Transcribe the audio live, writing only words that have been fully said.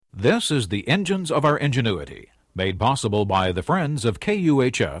This is the Engines of Our Ingenuity, made possible by the friends of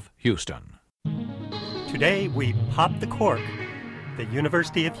KUHF Houston. Today we pop the cork. The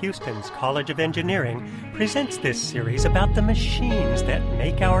University of Houston's College of Engineering presents this series about the machines that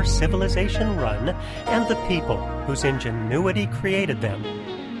make our civilization run and the people whose ingenuity created them.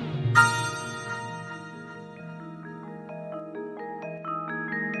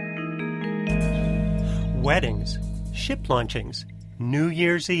 Weddings, ship launchings, New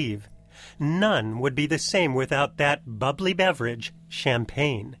Year's Eve. None would be the same without that bubbly beverage,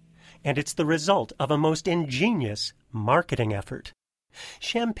 champagne. And it's the result of a most ingenious marketing effort.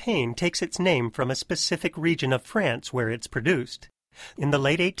 Champagne takes its name from a specific region of France where it's produced. In the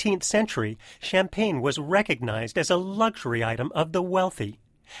late 18th century, champagne was recognized as a luxury item of the wealthy.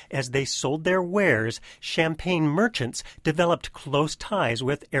 As they sold their wares, champagne merchants developed close ties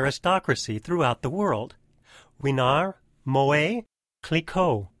with aristocracy throughout the world. Ruinart, Moet,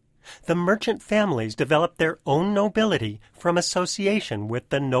 Clicquot. The merchant families developed their own nobility from association with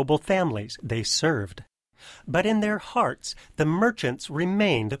the noble families they served. But in their hearts, the merchants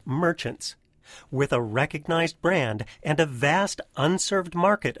remained merchants. With a recognized brand and a vast unserved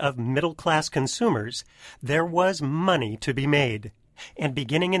market of middle-class consumers, there was money to be made. And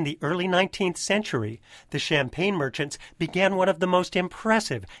beginning in the early 19th century, the champagne merchants began one of the most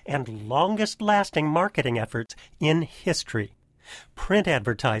impressive and longest-lasting marketing efforts in history. Print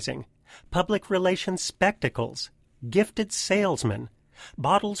advertising, public relations spectacles, gifted salesmen.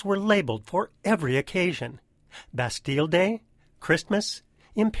 Bottles were labeled for every occasion. Bastille Day, Christmas,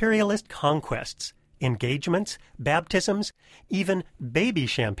 imperialist conquests, engagements, baptisms, even baby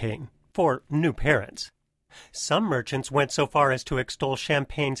champagne for new parents. Some merchants went so far as to extol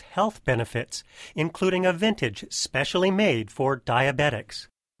champagne's health benefits, including a vintage specially made for diabetics.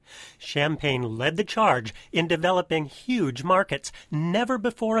 Champagne led the charge in developing huge markets never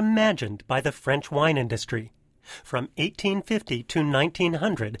before imagined by the French wine industry. From 1850 to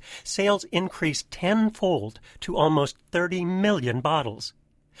 1900, sales increased tenfold to almost 30 million bottles.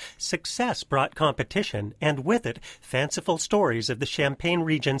 Success brought competition, and with it, fanciful stories of the Champagne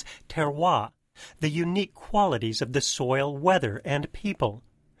region's terroir, the unique qualities of the soil, weather, and people.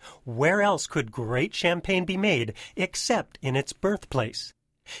 Where else could great champagne be made except in its birthplace?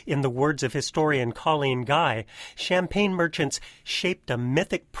 In the words of historian Colleen Guy, champagne merchants shaped a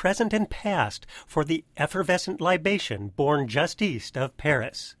mythic present and past for the effervescent libation born just east of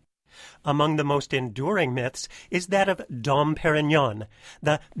Paris. Among the most enduring myths is that of Dom Perignon,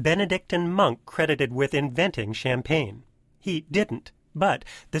 the Benedictine monk credited with inventing champagne. He didn't, but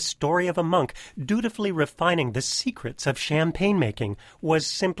the story of a monk dutifully refining the secrets of champagne making was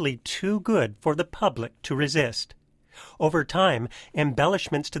simply too good for the public to resist. Over time,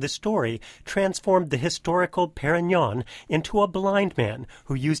 embellishments to the story transformed the historical Perignon into a blind man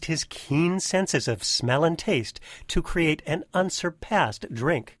who used his keen senses of smell and taste to create an unsurpassed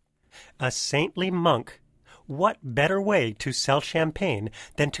drink. A saintly monk. What better way to sell champagne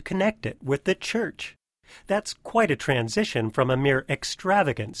than to connect it with the church? That's quite a transition from a mere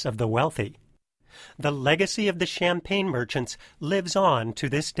extravagance of the wealthy. The legacy of the champagne merchants lives on to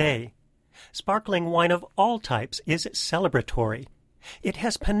this day. Sparkling wine of all types is celebratory. It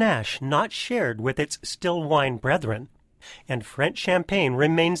has panache not shared with its still wine brethren, and French champagne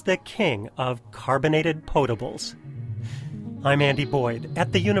remains the king of carbonated potables. I'm Andy Boyd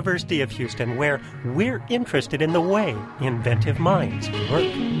at the University of Houston, where we're interested in the way inventive minds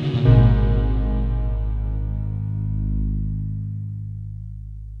work.